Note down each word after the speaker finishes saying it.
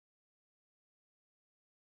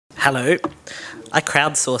Hello. I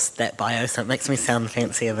crowdsourced that bio, so it makes me sound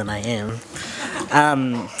fancier than I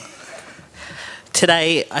am.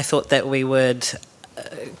 Today, I thought that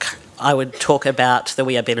I would talk about the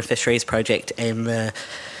We Are Beneficiaries project and the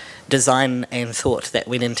design and thought that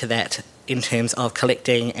went into that in terms of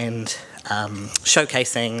collecting and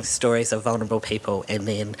showcasing stories of vulnerable people, and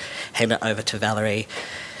then hand it over to Valerie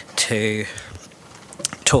to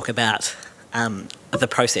talk about the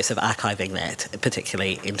process of archiving that,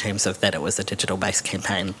 particularly in terms of that it was a digital-based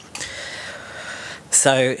campaign.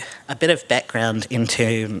 So a bit of background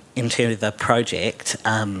into the project.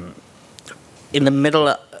 In the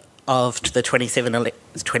middle of the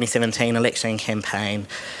 2017 election campaign,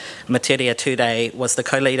 Materia Tude was the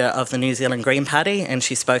co-leader of the New Zealand Green Party, and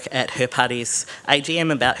she spoke at her party's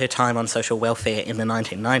AGM about her time on social welfare in the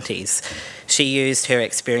 1990s. She used her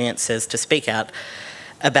experiences to speak out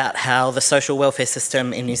about how the social welfare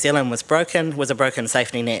system in New Zealand was a broken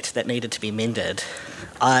safety net that needed to be mended.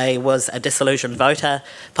 I was a disillusioned voter.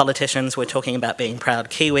 Politicians were talking about being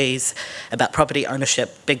proud Kiwis, about property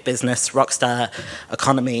ownership, big business, rockstar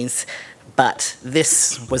economies, but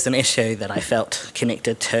this was an issue that I felt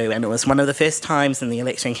connected to, and it was one of the first times in the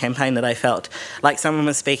election campaign that I felt like someone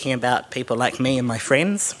was speaking about people like me and my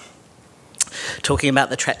friends, talking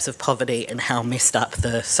about the traps of poverty and how messed up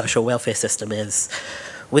the social welfare system is.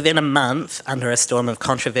 Within a month, under a storm of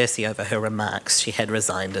controversy over her remarks, she had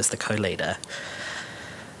resigned as the co-leader.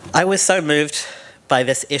 I was so moved by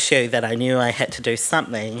this issue that I knew I had to do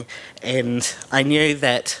something, and I knew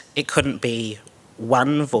that it couldn't be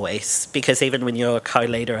one voice, because even when you're a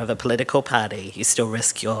co-leader of a political party, you still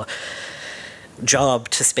risk your job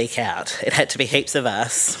to speak out. It had to be heaps of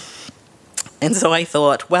us. And so I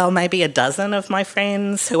thought, well, maybe a dozen of my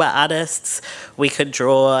friends who are artists, we could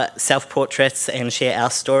draw self-portraits and share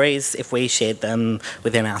our stories. If we shared them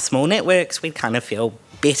within our small networks, we'd kind of feel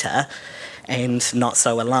better and not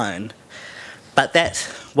so alone. But that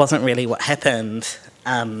wasn't really what happened.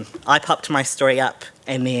 I popped my story up,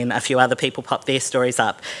 and then a few other people popped their stories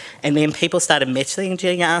up, and then people started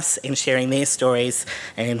messaging us and sharing their stories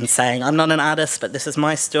and saying, I'm not an artist, but this is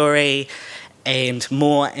my story, and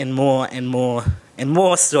more and more and more and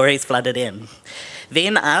more stories flooded in.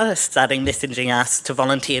 Then artists started messaging us to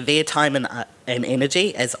volunteer their time and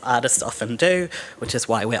energy, as artists often do, which is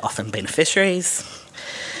why we're often beneficiaries,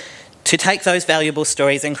 to take those valuable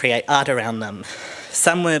stories and create art around them.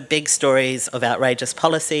 Some were big stories of outrageous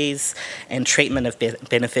policies and treatment of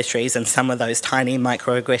beneficiaries, and some of those tiny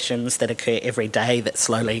microaggressions that occur every day that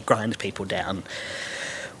slowly grind people down.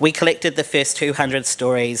 We collected the first 200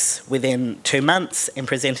 stories within 2 months and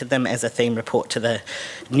presented them as a theme report to the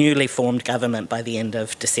newly formed government by the end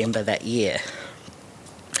of December that year.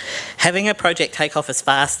 Having a project take off as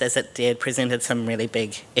fast as it did presented some really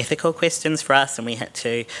big ethical questions for us, and we had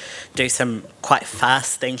to do some quite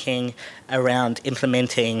fast thinking around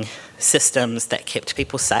implementing systems that kept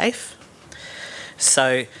people safe.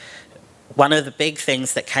 So one of the big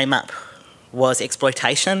things that came up was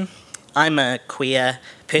exploitation. I'm a queer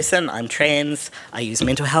person, I'm trans, I use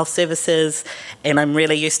mental health services, and I'm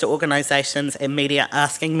really used to organisations and media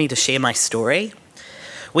asking me to share my story.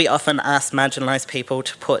 We often ask marginalised people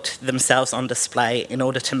to put themselves on display in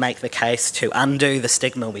order to make the case to undo the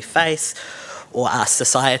stigma we face, or ask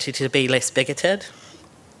society to be less bigoted.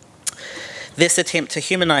 This attempt to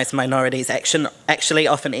humanise minorities actually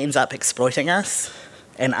often ends up exploiting us,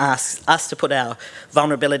 and asks us to put our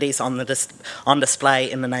vulnerabilities on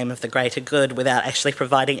display in the name of the greater good without actually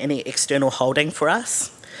providing any external holding for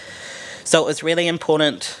us. So it was really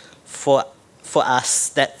important for us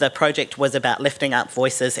that the project was about lifting up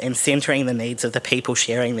voices and centering the needs of the people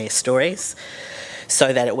sharing their stories,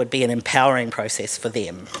 so that it would be an empowering process for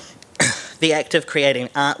them. The act of creating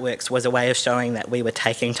artworks was a way of showing that we were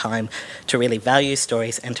taking time to really value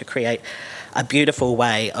stories and to create a beautiful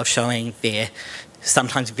way of showing their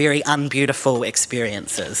sometimes very unbeautiful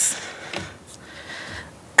experiences.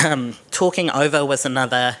 Talking over was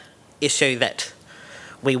another issue that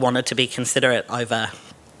we wanted to be considerate over.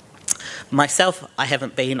 Myself, I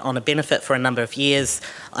haven't been on a benefit for a number of years.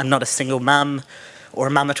 I'm not a single mum or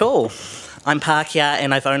a mum at all. I'm Pākehā,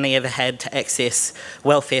 and I've only ever had to access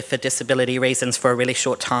welfare for disability reasons for a really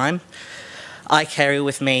short time. I carry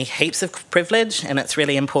with me heaps of privilege, and it's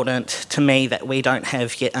really important to me that we don't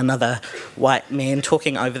have yet another white man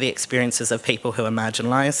talking over the experiences of people who are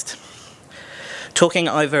marginalised. Talking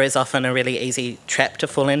over is often a really easy trap to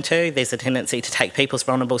fall into. There's a tendency to take people's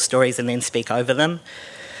vulnerable stories and then speak over them.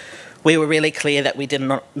 We were really clear that we did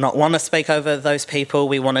not want to speak over those people.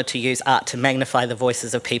 We wanted to use art to magnify the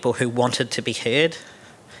voices of people who wanted to be heard.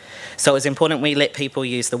 So it was important we let people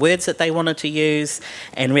use the words that they wanted to use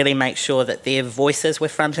and really make sure that their voices were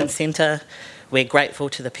front and centre. We're grateful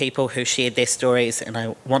to the people who shared their stories, and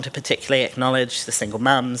I want to particularly acknowledge the single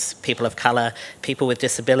mums, people of colour, people with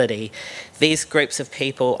disability. These groups of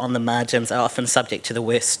people on the margins are often subject to the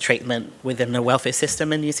worst treatment within the welfare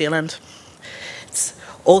system in New Zealand. It's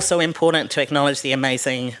also important to acknowledge the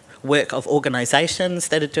amazing work of organisations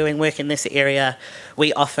that are doing work in this area.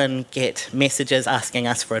 We often get messages asking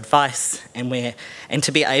us for advice, and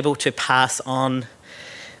to be able to pass on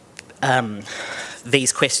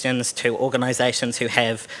these questions to organisations who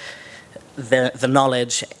have the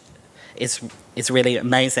knowledge is really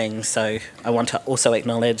amazing. So I want to also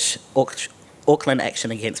acknowledge Auckland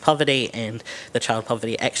Action Against Poverty and the Child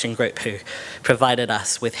Poverty Action Group, who provided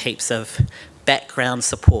us with heaps of background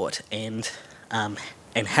support and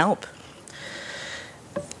help.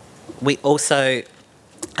 We also,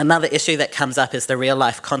 another issue that comes up is the real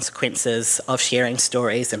life consequences of sharing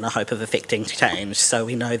stories in the hope of effecting change. So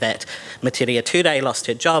we know that Materia Ture lost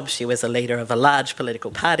her job. She was a leader of a large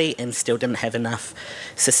political party and still didn't have enough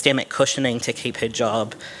systemic cushioning to keep her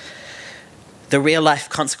job. The real life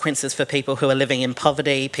consequences for people who are living in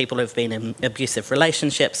poverty, people who have been in abusive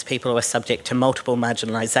relationships, people who are subject to multiple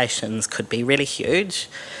marginalisations could be really huge.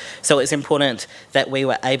 So it's important that we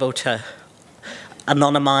were able to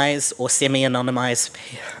anonymise or semi-anonymise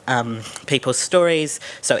people's stories.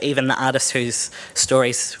 So even the artists whose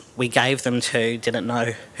stories we gave them to didn't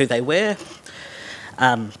know who they were.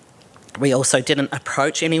 We also didn't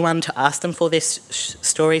approach anyone to ask them for their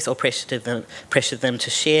stories or pressure them to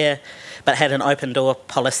share, but had an open door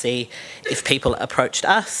policy if people approached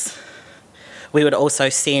us. We would also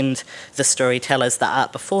send the storytellers the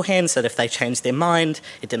art beforehand, so that if they changed their mind,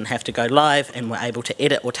 it didn't have to go live, and we're able to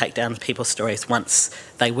edit or take down people's stories once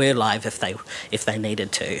they were live if they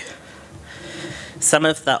needed to. Some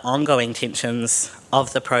of the ongoing tensions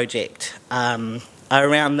of the project are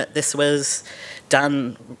around that this was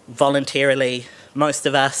done voluntarily. Most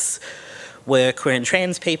of us were queer and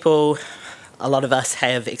trans people. A lot of us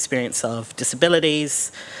have experience of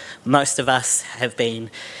disabilities. Most of us have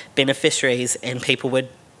been beneficiaries, and people were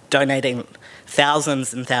donating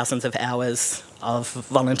thousands and thousands of hours of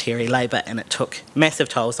voluntary labour, and it took massive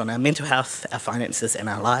tolls on our mental health, our finances and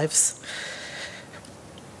our lives.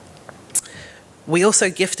 We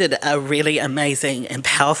also gifted a really amazing and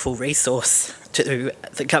powerful resource to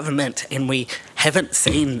the government, and we haven't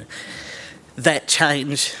seen that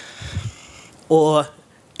change or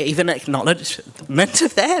even acknowledgement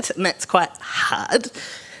of that, and that's quite hard.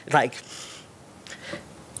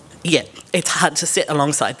 It's hard to sit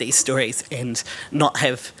alongside these stories and not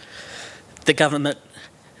have the government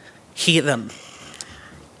hear them.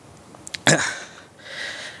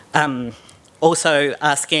 Also,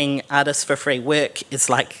 asking artists for free work is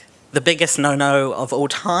like the biggest no-no of all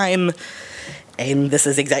time, and this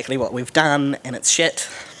is exactly what we've done, and it's shit.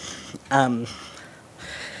 And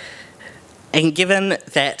given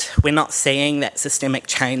that we're not seeing that systemic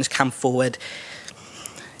change come forward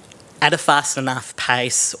at a fast enough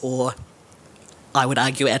pace, or I would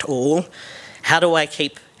argue at all, how do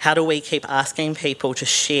we keep asking people to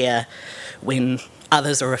share when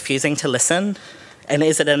others are refusing to listen? And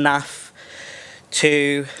is it enough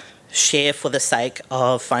to share for the sake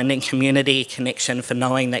of finding community connection, for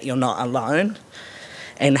knowing that you're not alone?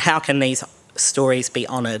 And how can these stories be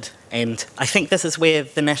honoured? And I think this is where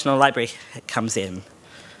the National Library comes in.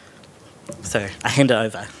 So I hand it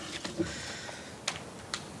over.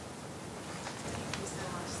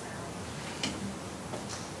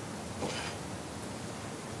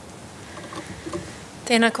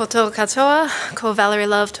 Tēnā koutou katoa, ko Valerie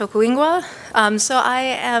Love tōku ingoa. So I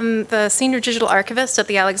am the Senior Digital Archivist at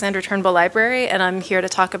the Alexander Turnbull Library, and I'm here to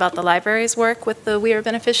talk about the library's work with the We Are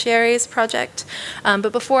Beneficiaries project.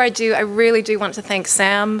 But before I do, I really do want to thank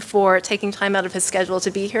Sam for taking time out of his schedule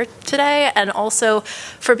to be here today, and also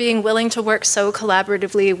for being willing to work so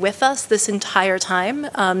collaboratively with us this entire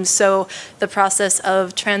time. So the process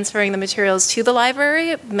of transferring the materials to the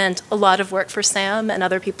library meant a lot of work for Sam and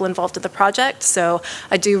other people involved in the project, so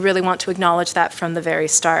I do really want to acknowledge that from the very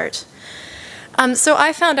start. So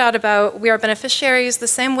I found out about We Are Beneficiaries the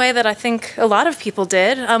same way that I think a lot of people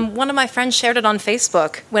did. One of my friends shared it on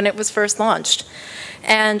Facebook when it was first launched.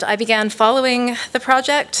 And I began following the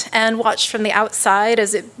project and watched from the outside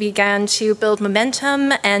as it began to build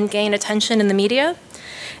momentum and gain attention in the media.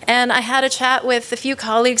 And I had a chat with a few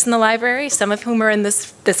colleagues in the library, some of whom are in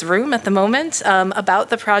this room at the moment, about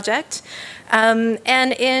the project. And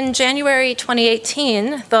in January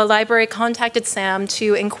 2018, the library contacted Sam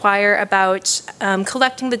to inquire about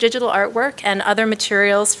collecting the digital artwork and other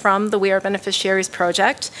materials from the We Are Beneficiaries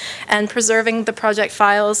project and preserving the project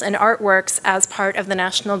files and artworks as part of the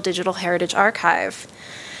National Digital Heritage Archive.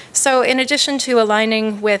 So in addition to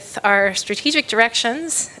aligning with our strategic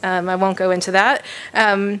directions, I won't go into that,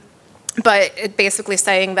 but it basically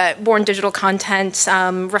saying that born digital content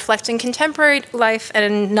reflecting contemporary life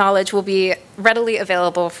and knowledge will be readily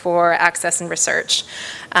available for access and research.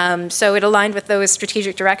 So it aligned with those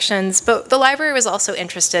strategic directions, but the library was also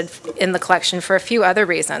interested in the collection for a few other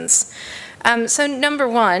reasons. So number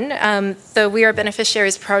one, the We Are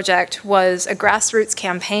Beneficiaries project was a grassroots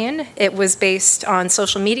campaign. It was based on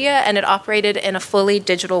social media and it operated in a fully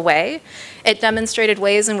digital way. It demonstrated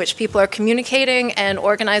ways in which people are communicating and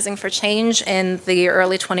organizing for change in the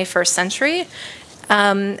early 21st century.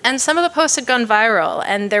 And some of the posts had gone viral,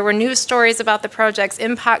 and there were news stories about the project's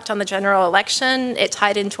impact on the general election. It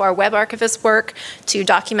tied into our web archivist work to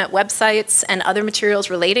document websites and other materials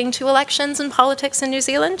relating to elections and politics in New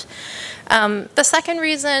Zealand. The second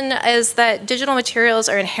reason is that digital materials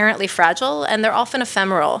are inherently fragile, and they're often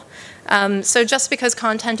ephemeral. So just because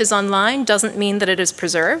content is online doesn't mean that it is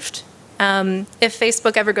preserved. If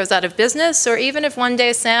Facebook ever goes out of business, or even if one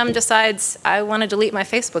day Sam decides, I want to delete my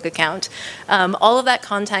Facebook account, all of that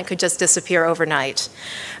content could just disappear overnight.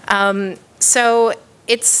 So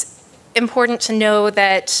it's important to know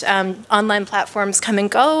that online platforms come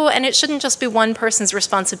and go, and it shouldn't just be one person's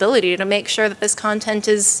responsibility to make sure that this content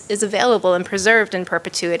is available and preserved in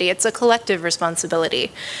perpetuity. It's a collective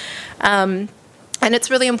responsibility. And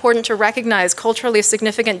it's really important to recognize culturally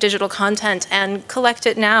significant digital content and collect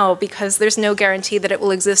it now, because there's no guarantee that it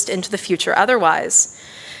will exist into the future otherwise.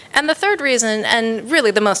 And the third reason, and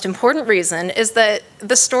really the most important reason, is that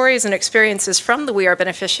the stories and experiences from the We Are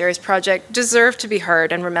Beneficiaries project deserve to be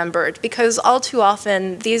heard and remembered, because all too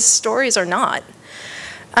often these stories are not.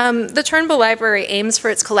 The Turnbull Library aims for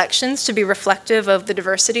its collections to be reflective of the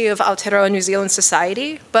diversity of Aotearoa New Zealand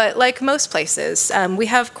society, but like most places, we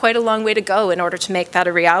have quite a long way to go in order to make that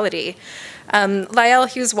a reality. Lyle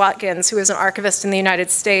Hughes-Watkins, who is an archivist in the United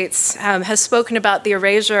States, has spoken about the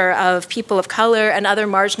erasure of people of color and other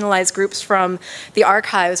marginalized groups from the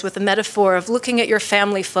archives with the metaphor of looking at your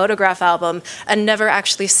family photograph album and never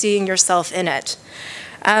actually seeing yourself in it.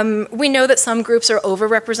 We know that some groups are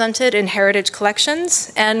overrepresented in heritage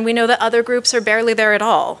collections, and we know that other groups are barely there at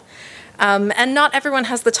all. And not everyone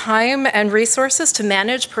has the time and resources to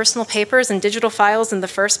manage personal papers and digital files in the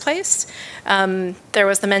first place. There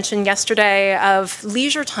was the mention yesterday of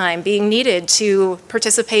leisure time being needed to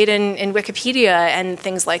participate in Wikipedia and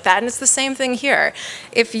things like that, and it's the same thing here.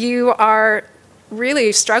 If you are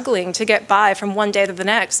really struggling to get by from one day to the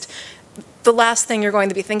next, the last thing you're going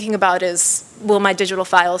to be thinking about is, will my digital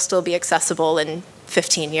files still be accessible in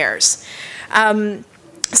 15 years?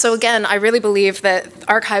 So again, I really believe that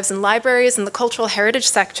archives and libraries and the cultural heritage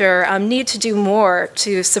sector need to do more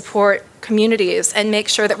to support communities and make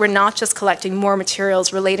sure that we're not just collecting more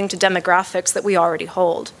materials relating to demographics that we already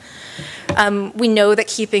hold. We know that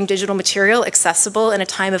keeping digital material accessible in a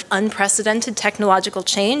time of unprecedented technological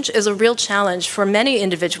change is a real challenge for many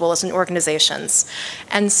individuals and organizations.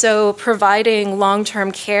 And so providing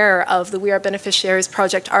long-term care of the We Are Beneficiaries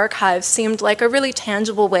Project archive seemed like a really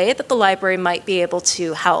tangible way that the library might be able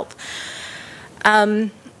to help.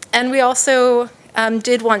 And we also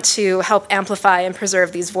did want to help amplify and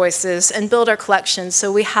preserve these voices and build our collection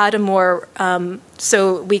so we had a more,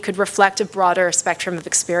 so we could reflect a broader spectrum of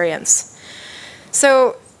experience.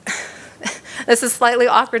 So this is slightly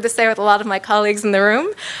awkward to say with a lot of my colleagues in the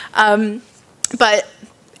room, but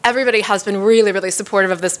everybody has been really, really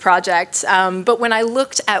supportive of this project. But when I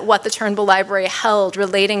looked at what the Turnbull Library held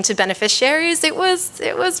relating to beneficiaries, it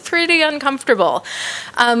was pretty uncomfortable.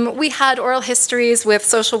 We had oral histories with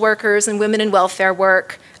social workers and women in welfare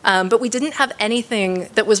work, but we didn't have anything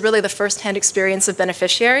that was really the first-hand experience of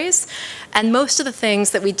beneficiaries. And most of the things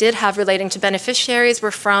that we did have relating to beneficiaries were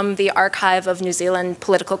from the archive of New Zealand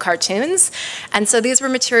political cartoons. And so these were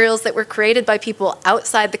materials that were created by people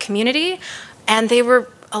outside the community, and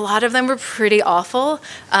a lot of them were pretty awful.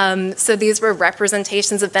 So these were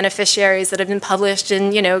representations of beneficiaries that had been published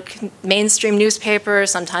in, mainstream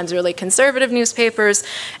newspapers, sometimes really conservative newspapers,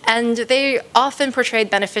 and they often portrayed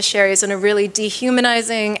beneficiaries in a really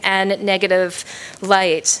dehumanizing and negative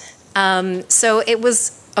light. So it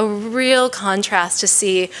was a real contrast to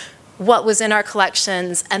see what was in our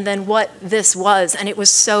collections and then what this was, and it was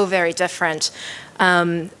so very different.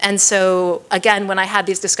 And so, again, when I had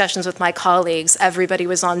these discussions with my colleagues, everybody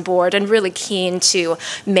was on board and really keen to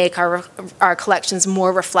make our collections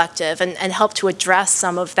more reflective and help to address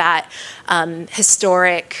some of that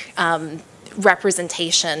historic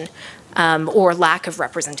representation or lack of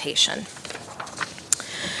representation.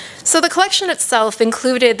 So the collection itself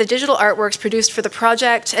included the digital artworks produced for the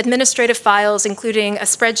project, administrative files including a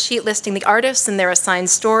spreadsheet listing the artists and their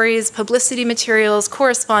assigned stories, publicity materials,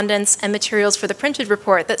 correspondence, and materials for the printed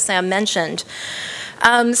report that Sam mentioned.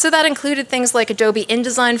 So that included things like Adobe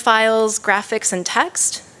InDesign files, graphics, and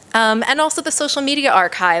text. And also the social media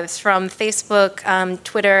archives from Facebook,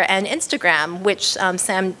 Twitter, and Instagram, which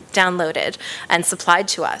Sam downloaded and supplied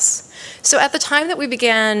to us. So at the time that we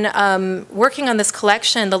began working on this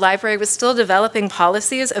collection, the library was still developing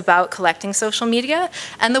policies about collecting social media,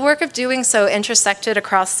 and the work of doing so intersected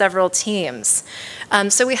across several teams.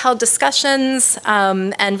 So we held discussions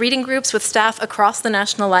and reading groups with staff across the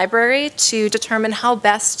National Library to determine how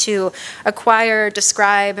best to acquire,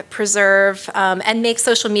 describe, preserve, and make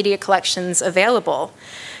social media collections available.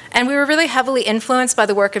 And we were really heavily influenced by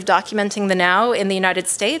the work of Documenting the Now in the United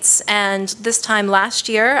States. And this time last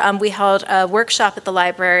year, we held a workshop at the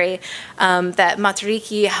library that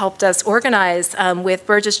Matariki helped us organize with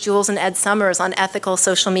Burgess Jules and Ed Summers on ethical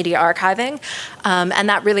social media archiving. And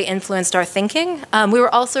that really influenced our thinking. We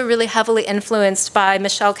were also really heavily influenced by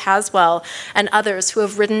Michelle Caswell and others who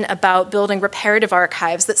have written about building reparative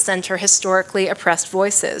archives that center historically oppressed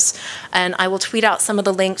voices. And I will tweet out some of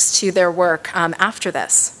the links to their work after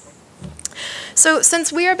this. So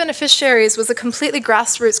since We Are Beneficiaries was a completely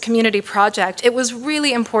grassroots community project, it was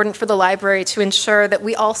really important for the library to ensure that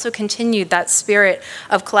we also continued that spirit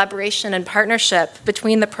of collaboration and partnership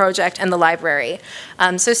between the project and the library.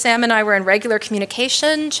 So Sam and I were in regular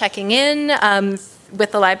communication, checking in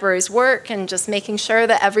with the library's work and just making sure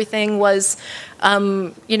that everything was,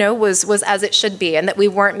 was as it should be, and that we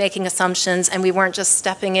weren't making assumptions and we weren't just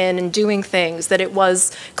stepping in and doing things, that it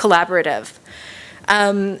was collaborative.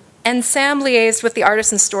 And Sam liaised with the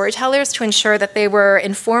artists and storytellers to ensure that they were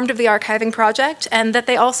informed of the archiving project and that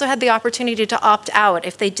they also had the opportunity to opt out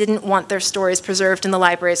if they didn't want their stories preserved in the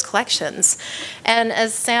library's collections. And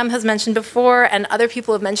as Sam has mentioned before, and other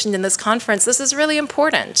people have mentioned in this conference, this is really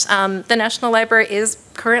important. The National Library is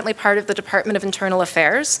currently part of the Department of Internal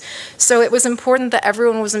Affairs, so it was important that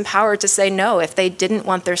everyone was empowered to say no if they didn't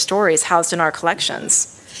want their stories housed in our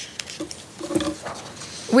collections.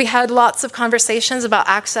 We had lots of conversations about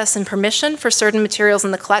access and permission for certain materials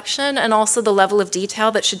in the collection, and also the level of detail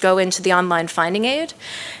that should go into the online finding aid.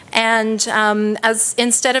 And as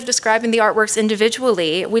instead of describing the artworks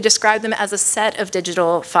individually, we described them as a set of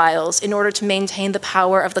digital files in order to maintain the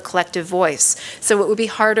power of the collective voice. So it would be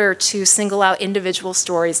harder to single out individual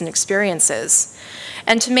stories and experiences.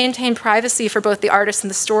 And to maintain privacy for both the artists and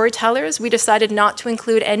the storytellers, we decided not to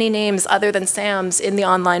include any names other than Sam's in the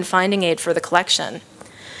online finding aid for the collection.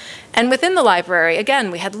 And within the library,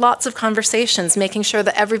 again, we had lots of conversations making sure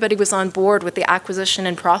that everybody was on board with the acquisition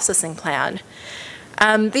and processing plan.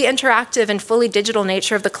 The interactive and fully digital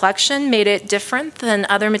nature of the collection made it different than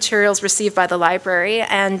other materials received by the library,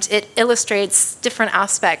 and it illustrates different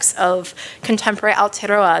aspects of contemporary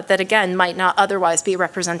Aotearoa that, again, might not otherwise be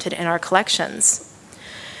represented in our collections.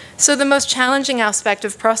 So the most challenging aspect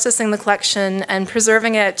of processing the collection and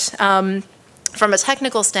preserving it from a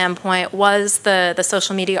technical standpoint was the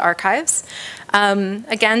social media archives.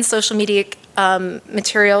 Again, social media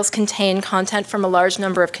materials contain content from a large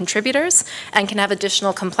number of contributors and can have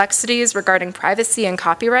additional complexities regarding privacy and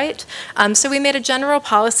copyright. So we made a general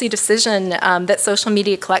policy decision that social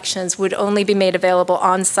media collections would only be made available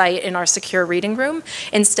on site in our secure reading room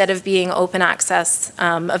instead of being open access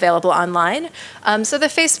available online. So the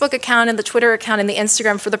Facebook account and the Twitter account and the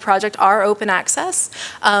Instagram for the project are open access,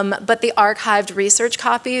 but the archived research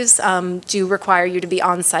copies do require you to be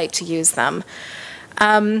on site to use them.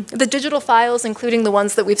 The digital files, including the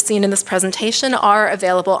ones that we've seen in this presentation, are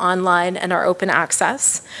available online and are open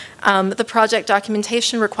access. The project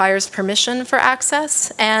documentation requires permission for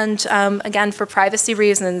access, and again, for privacy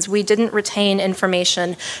reasons, we didn't retain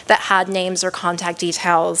information that had names or contact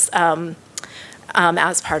details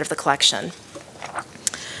as part of the collection.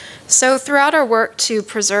 So throughout our work to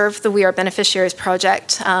preserve the We Are Beneficiaries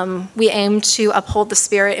project, we aim to uphold the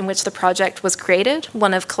spirit in which the project was created,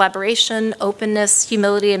 one of collaboration, openness,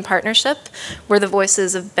 humility, and partnership, where the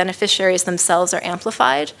voices of beneficiaries themselves are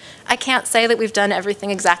amplified. I can't say that we've done everything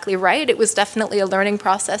exactly right. It was definitely a learning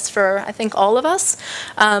process for, I think, all of us,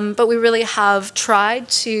 but we really have tried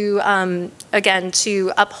to again,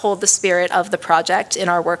 to uphold the spirit of the project in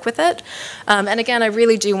our work with it. And again, I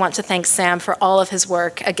really do want to thank Sam for all of his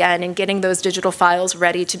work, again, in getting those digital files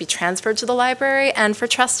ready to be transferred to the library and for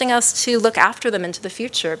trusting us to look after them into the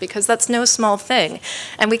future, because that's no small thing.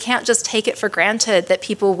 And we can't just take it for granted that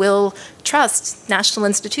people will trust national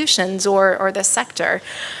institutions or this sector.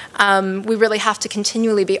 We really have to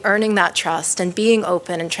continually be earning that trust and being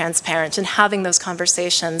open and transparent and having those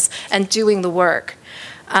conversations and doing the work.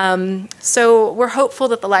 So we're hopeful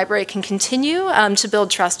that the library can continue to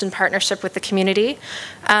build trust and partnership with the community.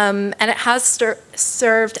 And it has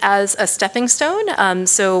served as a stepping stone.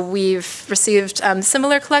 So we've received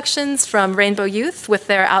similar collections from Rainbow Youth with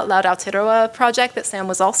their Out Loud Aotearoa project that Sam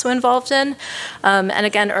was also involved in. And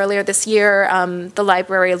again, earlier this year, the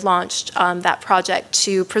library launched that project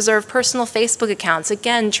to preserve personal Facebook accounts,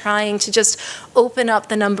 again, trying to just open up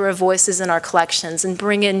the number of voices in our collections and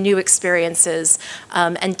bring in new experiences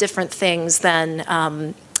and different things than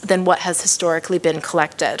what has historically been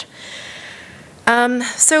collected.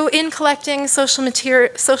 So in collecting social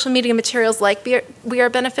media materials like We Are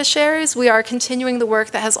Beneficiaries, we are continuing the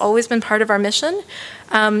work that has always been part of our mission,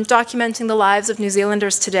 documenting the lives of New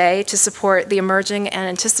Zealanders today to support the emerging and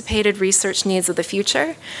anticipated research needs of the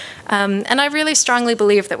future. And I really strongly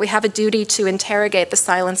believe that we have a duty to interrogate the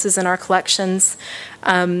silences in our collections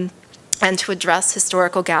and to address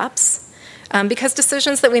historical gaps. Because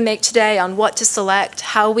decisions that we make today on what to select,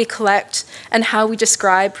 how we collect, and how we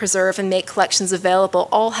describe, preserve, and make collections available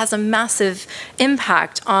all has a massive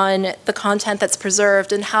impact on the content that's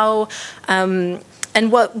preserved and how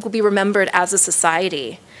and what will be remembered as a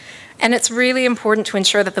society. And it's really important to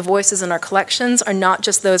ensure that the voices in our collections are not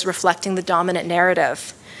just those reflecting the dominant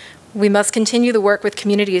narrative. We must continue the work with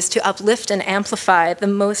communities to uplift and amplify the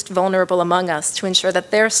most vulnerable among us to ensure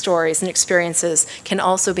that their stories and experiences can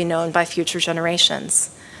also be known by future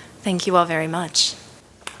generations. Thank you all very much.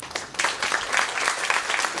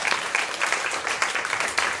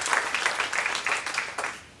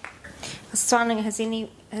 I was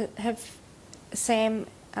wondering, Sam,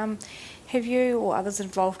 have you or others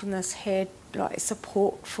involved in this had like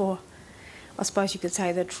support for, I suppose you could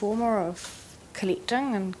say, the trauma of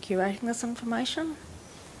collecting and curating this information?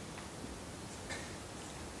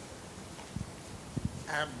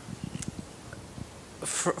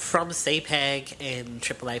 From CPAG and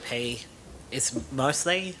AAAP is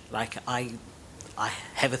mostly, like, I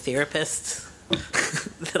have a therapist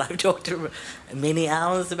that I've talked to many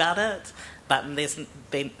hours about it, but there's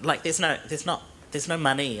no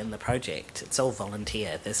money in the project. It's all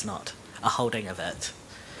volunteer. There's not a holding of it.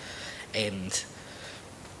 And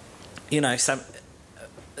you know,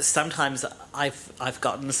 sometimes I've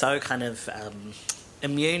gotten so kind of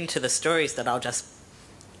immune to the stories that I'll just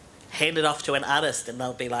hand it off to an artist and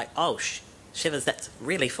they'll be like, oh, shivers, that's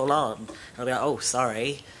really full on. And I'll be like, oh,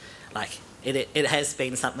 sorry. Like, it has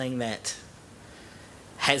been something that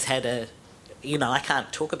has had a, you know, I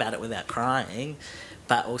can't talk about it without crying,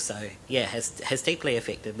 but also, yeah, has deeply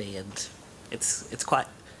affected me, and it's quite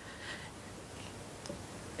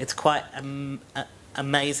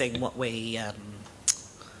amazing what we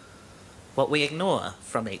ignore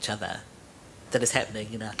from each other that is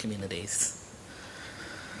happening in our communities.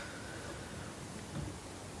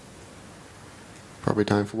 Probably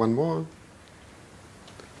time for one more.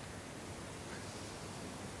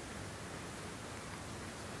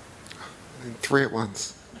 Three at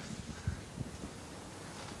once.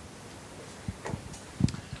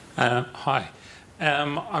 Hi.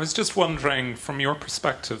 I was just wondering, from your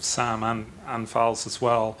perspective, Sam, and Val's as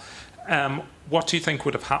well, what do you think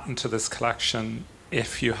would have happened to this collection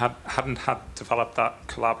if you hadn't had developed that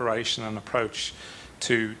collaboration and approach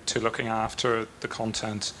to looking after the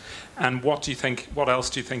content? And what else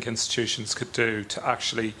do you think institutions could do to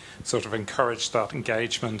actually sort of encourage that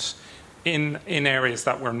engagement in areas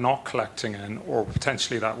that we're not collecting in, or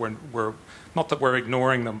potentially that we're not that we're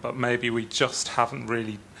ignoring them, but maybe we just haven't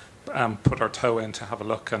really put our toe in to have a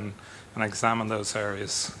look and examine those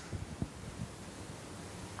areas?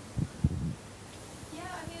 Yeah,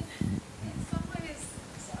 I mean, in some ways,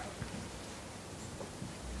 sorry.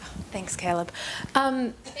 Thanks, Caleb.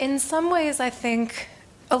 In some ways, I think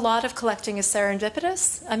a lot of collecting is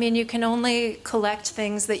serendipitous. I mean, you can only collect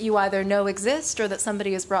things that you either know exist or that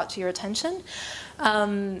somebody has brought to your attention.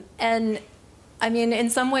 And I mean, in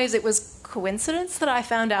some ways, it was coincidence that I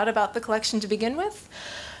found out about the collection to begin with.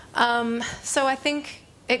 So I think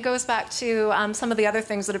it goes back to some of the other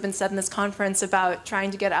things that have been said in this conference about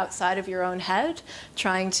trying to get outside of your own head,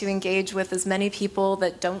 trying to engage with as many people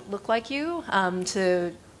that don't look like you,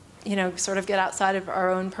 to, you know, sort of get outside of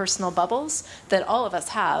our own personal bubbles that all of us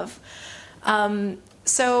have.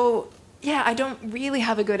 So Yeah, I don't really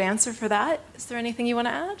have a good answer for that. Is there anything you want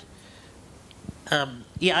to add?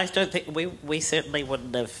 Yeah, I don't think we certainly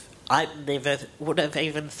wouldn't have. I never would have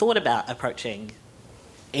even thought about approaching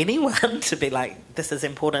anyone to be like, this is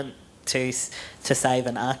important to save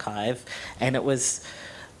and archive, and it was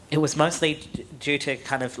mostly due to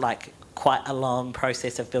kind of like quite a long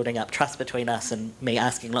process of building up trust between us and me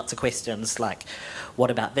asking lots of questions like,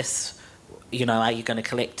 what about this? You know, are you going to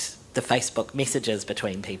collect the Facebook messages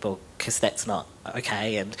between people, because that's not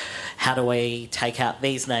okay, and how do we take out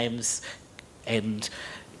these names and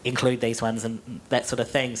include these ones and that sort of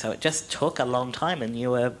thing. So it just took a long time, and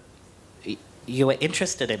you were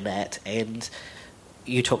interested in that, and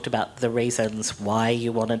you talked about the reasons why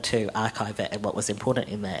you wanted to archive it and what was important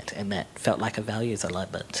in that, and that felt like a values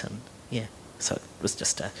alignment. And yeah, so it was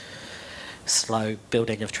just a slow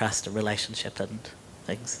building of trust and relationship and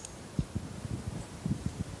things.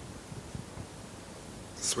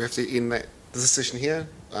 So we have to end this session here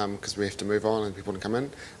because we have to move on and people want to come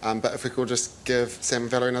in. But if we could just give Sam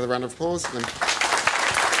and Valerie another round of applause.